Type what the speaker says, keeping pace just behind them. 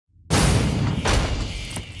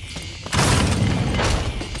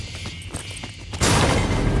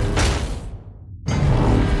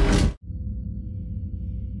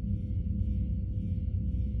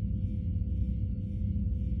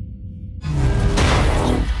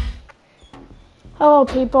Hello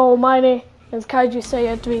people, my name is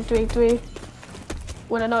Kaiju333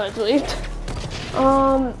 with another tweet.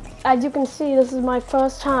 As you can see, this is my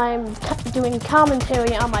first time doing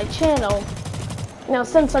commentary on my channel. Now,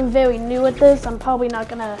 since I'm very new at this, I'm probably not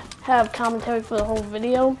gonna have commentary for the whole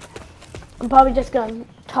video. I'm probably just gonna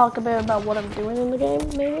talk a bit about what I'm doing in the game,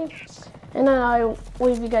 maybe. And then I'll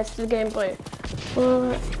leave you guys to the gameplay.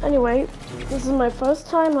 Anyway, this is my first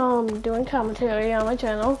time doing commentary on my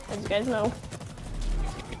channel, as you guys know.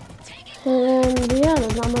 And yeah,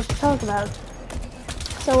 there's not much to talk about.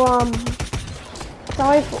 So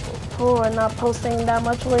sorry for not posting that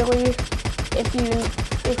much lately. If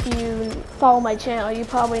you follow my channel, you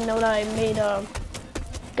probably know that I made a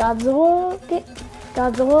Godzilla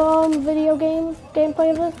video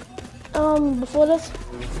gameplay of it before this.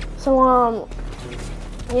 So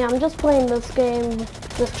yeah, I'm just playing this game,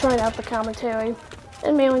 just trying out the commentary,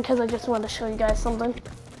 and mainly because I just wanted to show you guys something.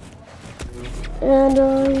 And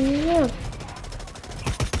yeah.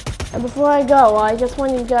 And before I go, I just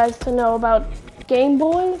want you guys to know about Game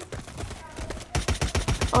Boy.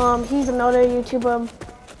 He's another YouTuber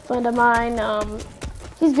friend of mine.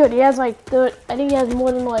 He's good. He has like I think he has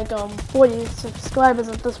more than like 40 subscribers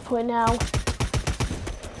at this point now.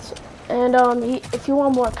 And if you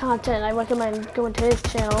want more content, I recommend going to his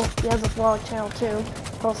channel. He has a vlog channel too.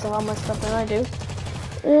 Posts a lot more stuff than I do.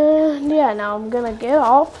 And yeah, now I'm gonna get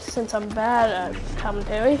off since I'm bad at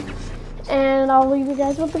commentary, and I'll leave you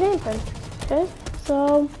guys with the gameplay. Okay,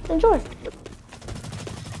 so enjoy.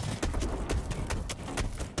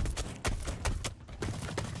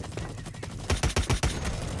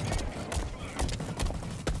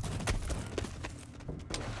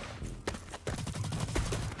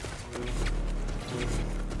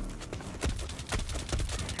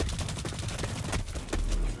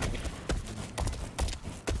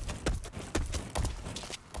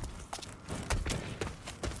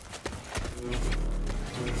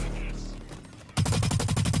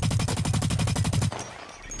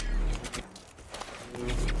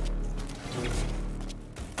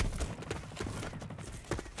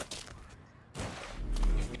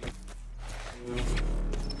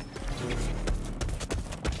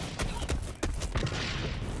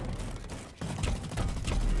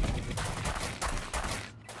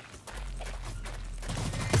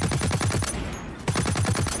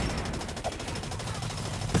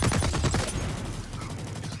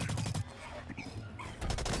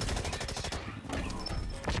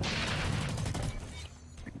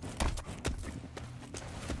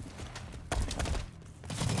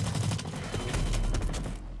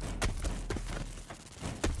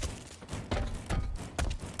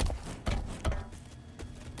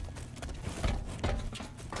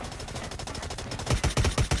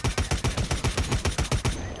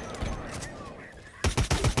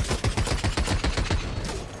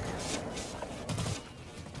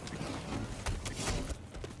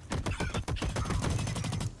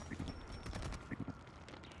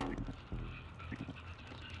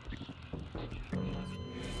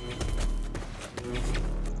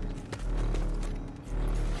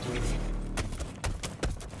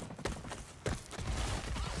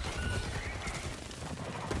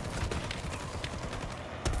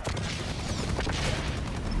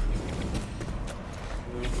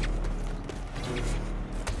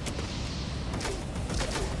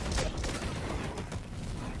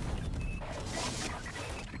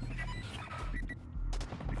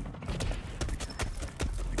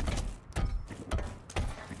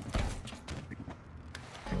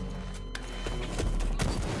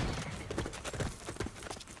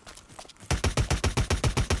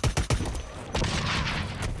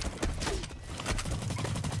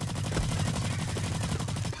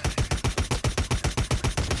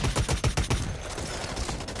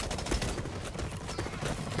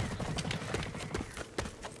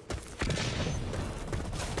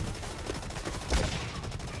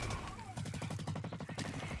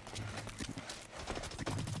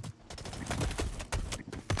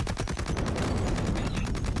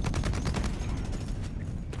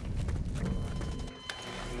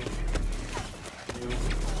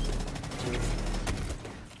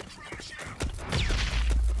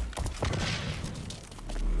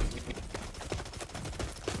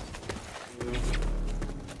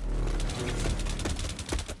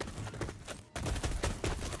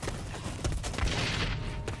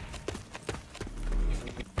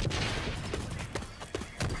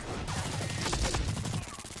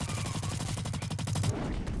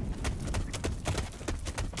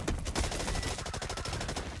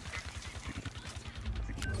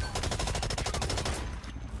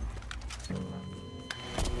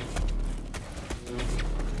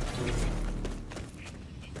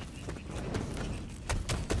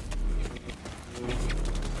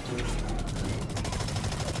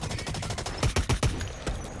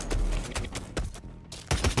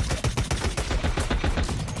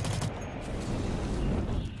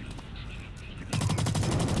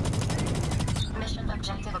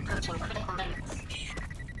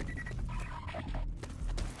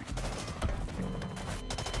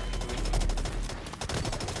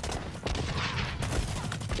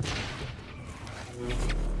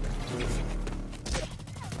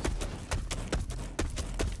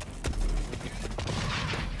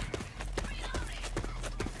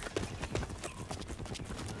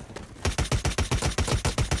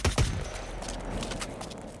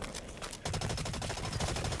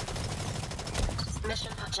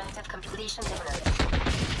 Mission objective completion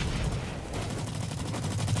imminent.